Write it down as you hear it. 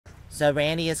So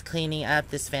Randy is cleaning up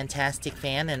this fantastic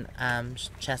fan, and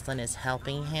Cheslin is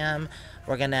helping him.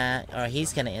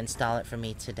 He's gonna install it for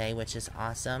me today, which is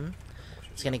awesome.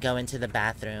 It's gonna go into the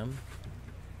bathroom.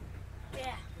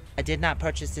 Yeah. I did not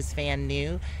purchase this fan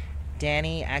new.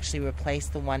 Danny actually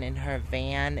replaced the one in her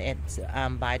van. It's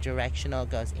bi-directional,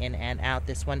 goes in and out.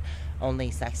 This one only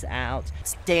sucks out.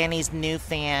 It's Danny's new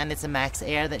fan. It's a Max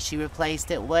Air that she replaced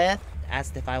it with.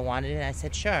 Asked if I wanted it. I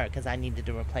said sure, because I needed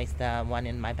to replace the one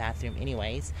in my bathroom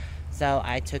anyways. So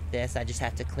I took this. I just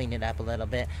have to clean it up a little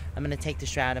bit. I'm going to take the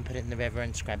shroud and put it in the river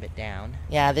and scrub it down.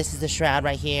 Yeah, this is the shroud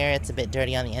right here. It's a bit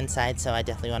dirty on the inside, so I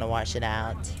definitely want to wash it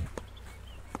out.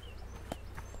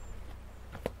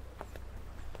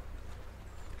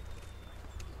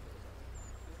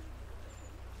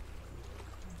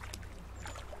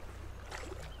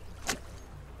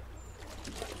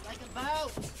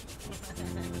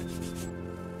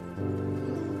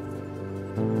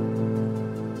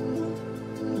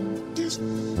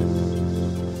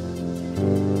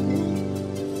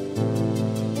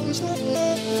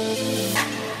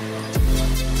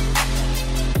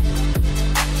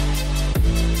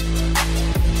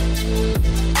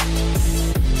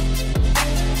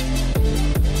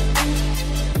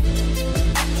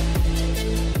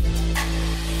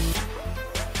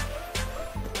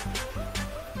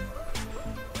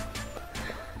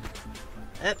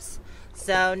 Oops.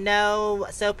 So no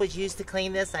soap was used to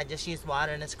clean this. I just used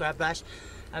water and a scrub brush.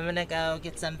 I'm gonna go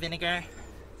get some vinegar,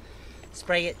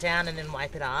 spray it down, and then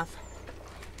wipe it off.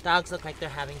 Dogs look like they're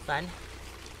having fun.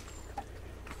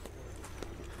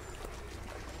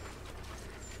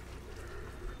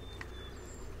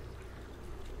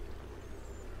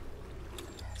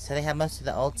 So they have most of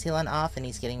the old sealant off, and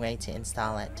he's getting ready to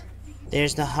install it.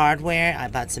 There's the hardware. I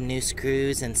bought some new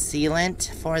screws and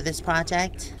sealant for this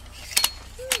project.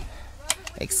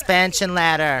 Expansion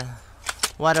ladder.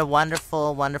 What a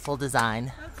wonderful, wonderful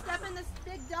design. Don't step in this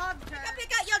big dog turd.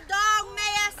 Pick up your dog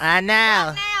mess. I know.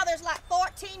 Right now, there's like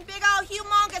 14 big old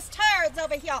humongous turds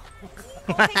over here.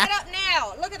 Pick it up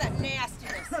now. Look at that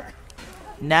nastiness.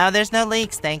 No, there's no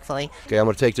leaks, thankfully. Okay, I'm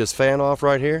going to take this fan off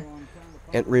right here.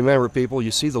 And remember, people,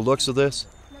 you see the looks of this?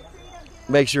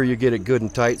 Make sure you get it good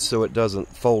and tight so it doesn't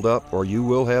fold up, or you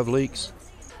will have leaks.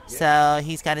 So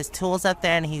he's got his tools up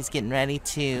there, and he's getting ready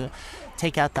to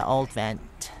take out the old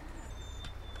vent.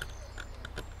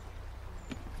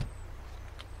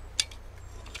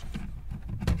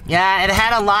 Yeah, it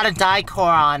had a lot of dye core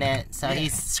on it, so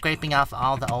he's scraping off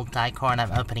all the old dye core, and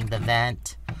I'm opening the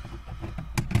vent.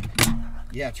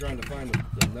 Yeah, trying to find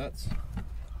the nuts.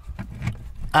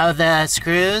 Oh, the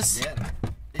screws? Yeah,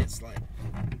 it's like,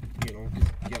 you know,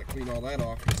 you gotta clean all that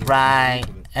off. Right,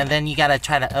 and then you gotta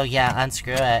try to, oh yeah,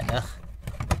 unscrew it. Ugh.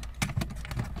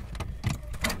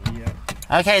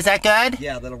 Yeah. Okay, is that good?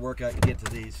 Yeah, that'll work. I can get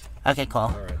to these. Okay, cool.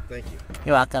 All right, thank you.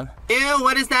 You're welcome. Ew,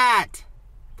 what is that?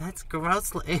 That's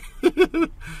gross.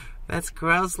 That's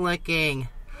gross looking.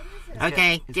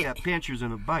 Okay. It's got pinchers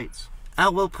and it bites.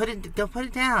 Oh, well, don't put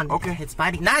it down. Okay. It's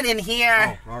biting. Not in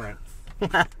here. Oh, all right.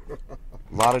 A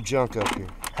lot of junk up here.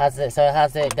 How's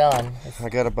it going? I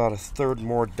got about a third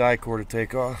more dye core to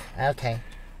take off. Okay.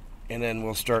 And then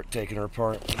we'll start taking her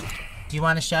apart. Do you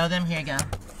want to show them? Here you go.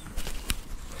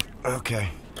 Okay.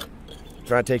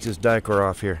 Try to take this dye core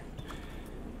off here.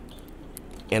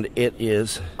 And it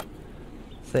is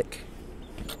thick.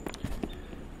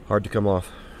 Hard to come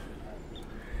off.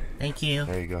 Thank you.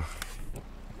 There you go.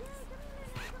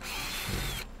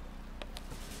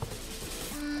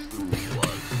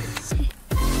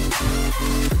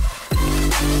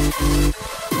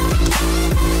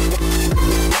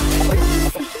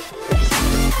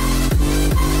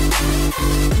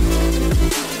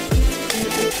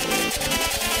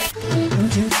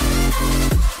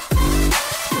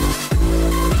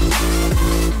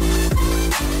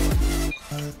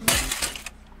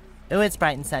 Oh, it's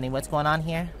bright and sunny. What's going on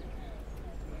here?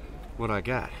 What I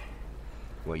got?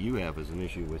 What you have is an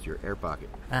issue with your air pocket.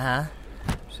 Uh-huh.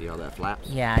 See how that flaps?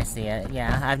 Yeah, I see it.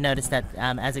 Yeah, I've noticed that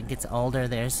as it gets older,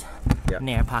 there's an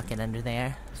air pocket under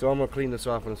there. So I'm going to clean this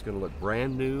off and it's going to look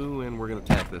brand new and we're going to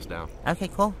tack this down. Okay,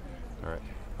 cool. All right.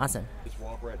 Awesome. Just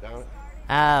walk right down it.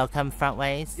 Oh, come front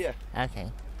ways? Yeah.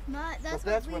 Okay.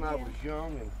 That's when I was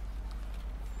young and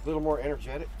a little more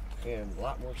energetic and a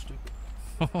lot more stupid.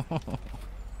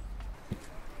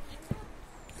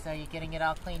 So you're getting it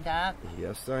all cleaned up?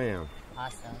 Yes, I am.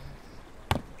 Awesome.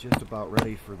 Just about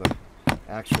ready for the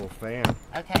actual fan.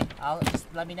 Okay, just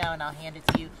let me know and I'll hand it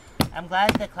to you. I'm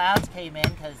glad the clouds came in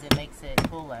because it makes it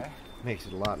cooler. Makes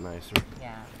it a lot nicer.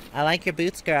 Yeah. I like your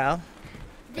boots, girl.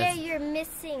 There, you're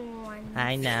missing one.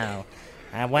 I know.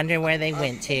 I wonder where they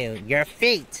went to. Your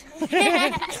feet.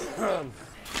 No,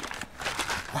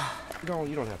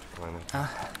 you don't have to climb it.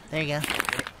 There you go.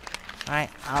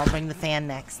 Alright, I'll bring the fan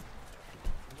next.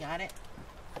 Got it?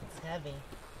 It's heavy.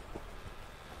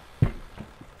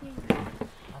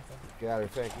 Got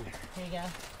it, thank you. Here you go.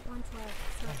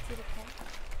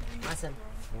 Awesome.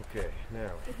 Okay, now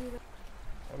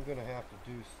we're gonna have to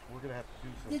do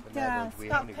some Did finagling. Do we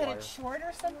have Scott any cut wire? it short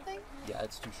or something? Yeah,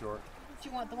 it's too short. Do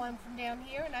you want the one from down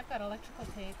here? And I've got electrical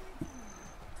tape.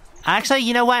 Actually,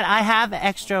 you know what? I have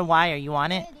extra wire. You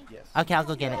want it? Yes. Okay, I'll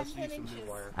go get it. Let's use some new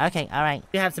wire. Okay, all right.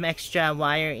 We have some extra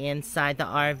wire inside the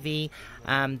RV.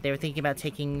 They were thinking about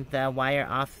taking the wire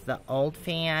off the old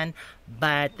fan,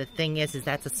 but the thing is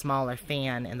that's a smaller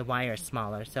fan and the wire is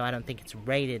smaller, so I don't think it's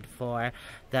rated for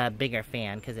the bigger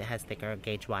fan because it has thicker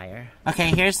gauge wire. Okay,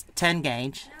 here's 10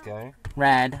 gauge. Okay.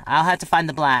 Red. I'll have to find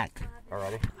the black.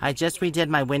 Alrighty. I just redid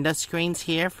my window screens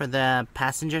here for the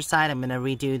passenger side. I'm going to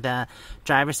redo the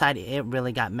driver's side. It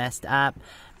really got messed up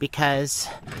because,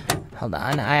 hold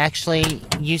on, I actually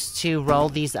used to roll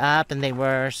these up and they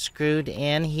were screwed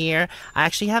in here. I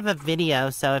actually have a video,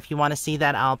 so if you want to see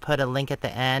that, I'll put a link at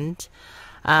the end.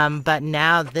 But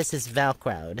now this is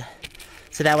Velcroed.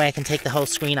 So that way I can take the whole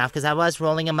screen off, because I was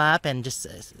rolling them up and just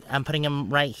I'm putting them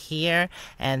right here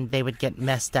and they would get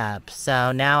messed up.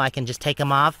 So now I can just take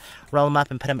them off, roll them up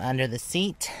and put them under the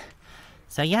seat.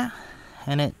 So yeah,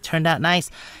 and it turned out nice.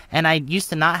 And I used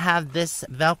to not have this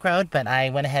Velcroed, but I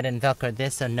went ahead and Velcroed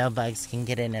this so no bugs can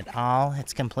get in at all.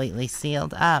 It's completely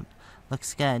sealed up.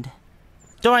 Looks good.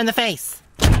 Door in the face!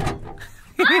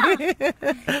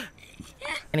 And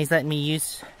he's letting me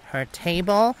use her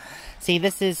table. See,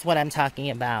 this is what I'm talking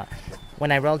about.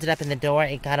 When I rolled it up in the door,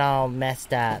 it got all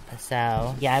messed up.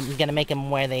 So, yeah, I'm going to make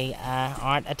them where they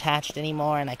aren't attached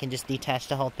anymore, and I can just detach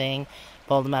the whole thing,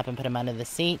 fold them up, and put them under the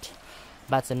seat.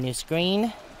 Bought some new screen.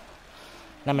 And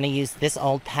I'm going to use this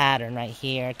old pattern right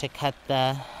here to cut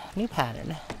the new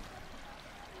pattern.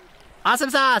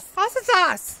 Awesome sauce! Awesome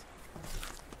sauce!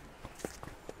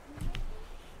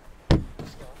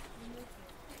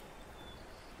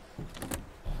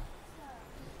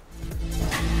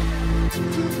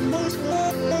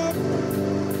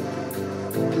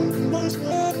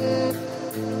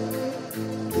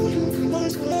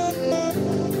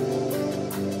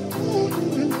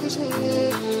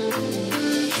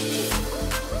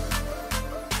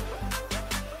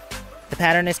 The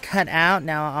pattern is cut out.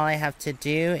 Now all I have to do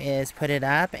is put it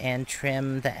up and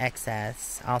trim the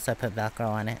excess. Also put Velcro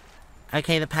on it.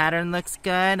 Okay, the pattern looks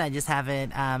good. I just have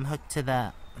it hooked to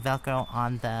the Velcro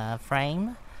on the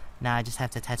frame. Now I just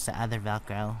have to touch the other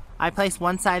Velcro. I place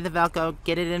one side of the Velcro,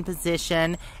 get it in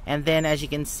position, and then as you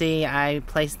can see, I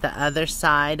place the other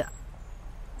side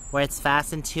where it's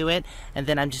fastened to it, and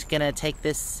then I'm just gonna take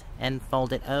this and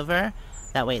fold it over.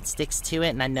 That way it sticks to it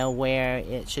and I know where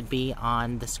it should be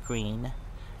on the screen.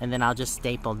 And then I'll just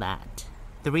staple that.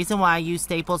 The reason why I use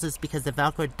staples is because the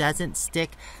Velcro doesn't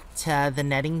stick to the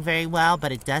netting very well,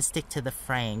 but it does stick to the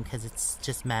frame because it's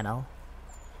just metal.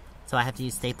 So I have to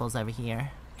use staples over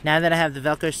here. Now that I have the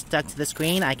Velcro stuck to the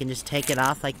screen, I can just take it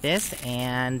off like this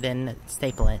and then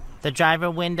staple it. The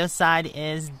driver window side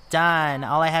is done.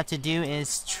 All I have to do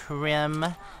is trim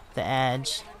the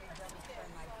edge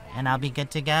and I'll be good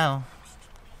to go.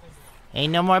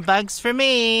 Ain't no more bugs for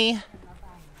me.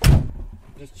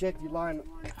 Just check your line.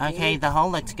 Okay, the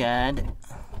hole looks good.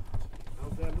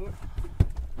 How's that look?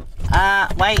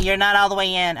 Wait, you're not all the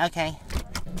way in. Okay.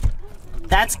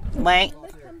 Wait.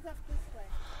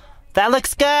 That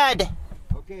looks good.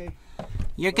 Okay.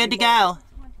 You're good to go.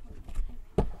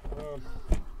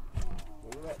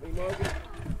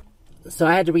 So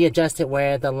I had to readjust it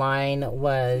where the line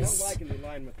was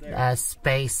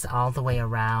space all the way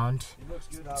around.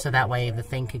 So that way the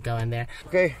thing could go in there.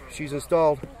 Okay, she's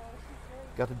installed.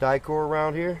 Got the die core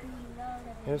around here.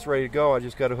 And it's ready to go. I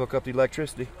just got to hook up the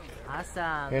electricity.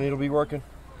 Awesome. And it'll be working.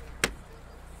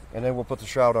 And then we'll put the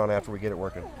shroud on after we get it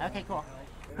working. Okay, cool.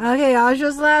 Okay,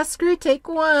 Aja's last screw, take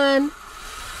one.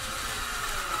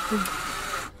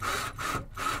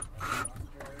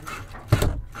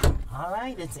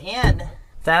 Alright, it's in.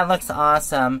 That looks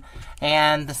awesome.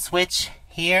 And the switch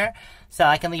here, so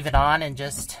I can leave it on and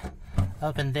just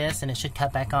open this and it should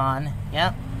cut back on.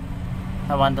 Yep.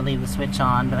 I wanted to leave the switch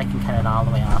on, but I can cut it all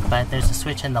the way off. But there's a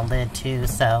switch in the lid too,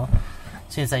 so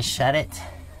as soon as I shut it,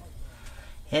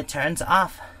 it turns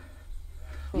off.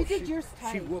 You did yours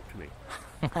tight. She whooped me.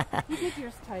 You did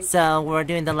yours tight. So we're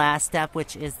doing the last step,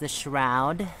 which is the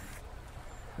shroud.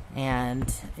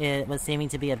 And it was seeming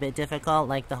to be a bit difficult,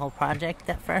 like the whole project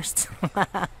at first.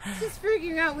 Just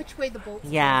figuring out which way the bolts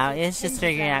Yeah, go. it's just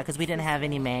figuring out, because we didn't have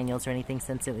any manuals or anything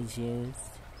since it was used.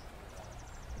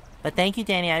 But thank you,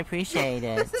 Danny. I appreciate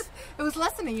it. It was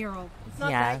less than a year old. It's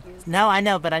not that used. No, I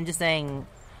know, but I'm just saying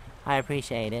I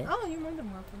appreciate it. Oh, you're more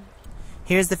than welcome.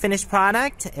 Here's the finished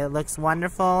product. It looks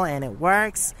wonderful and it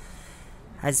works.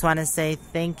 I just want to say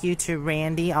thank you to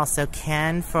Randy, also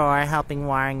Ken for helping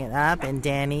wiring it up, and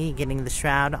Danny getting the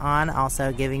shroud on,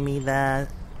 also giving me the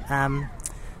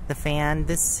fan.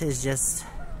 This is just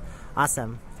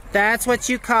awesome. That's what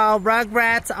you call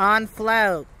Rugrats on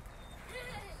float.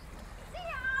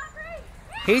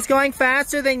 He's going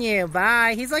faster than you.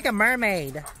 Bye. He's like a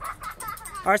mermaid.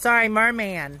 Or sorry,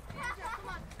 merman.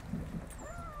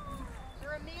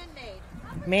 You're a man-made.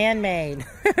 Man-made.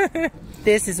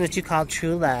 This is what you call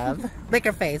true love. Lick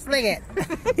her face. Lick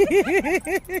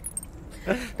it.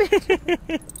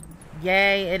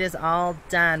 Yay, it is all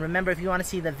done. Remember, if you want to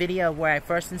see the video where I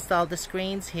first installed the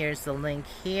screens, here's the link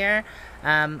here.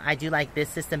 I do like this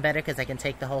system better because I can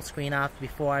take the whole screen off.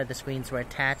 Before, the screens were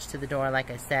attached to the door, like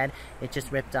I said. It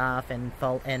just ripped off and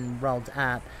rolled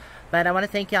up. But I want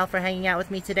to thank y'all for hanging out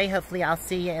with me today. Hopefully I'll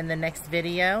see you in the next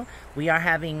video. We are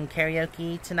having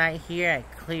karaoke tonight here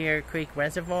at Clear Creek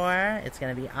Reservoir. It's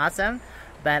going to be awesome.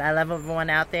 But I love everyone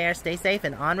out there. Stay safe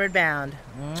and onward bound.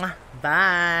 Mwah.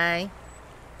 Bye.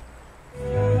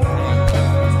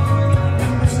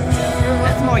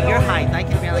 That's more your height. I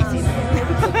can barely see that.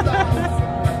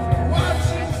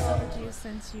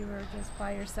 Since you were just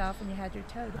by yourself and you had your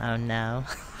toad. Oh no.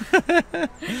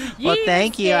 Well,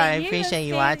 thank you. I appreciate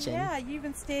you watching. Yeah, you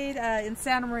even stayed in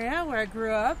Santa Maria where I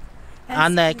grew up.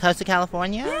 On the coast of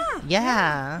California?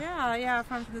 Yeah,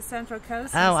 from the Central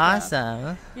Coast. Oh,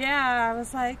 awesome. Yeah, I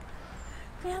was like,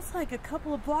 man, it's like a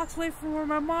couple of blocks away from where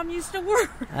my mom used to work.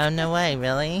 Oh, no way,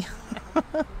 really?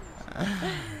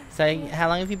 So, how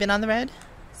long have you been on the road?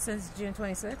 Since June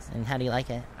 26th. And how do you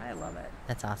like it? I love it.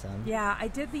 That's awesome. Yeah, I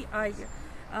did quit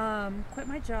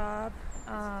my job.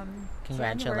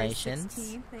 Congratulations.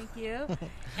 January 16th, thank you.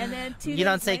 And then 2 days You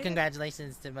don't say later,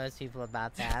 congratulations to most people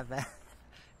about that, but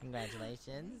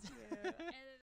congratulations. Thank you.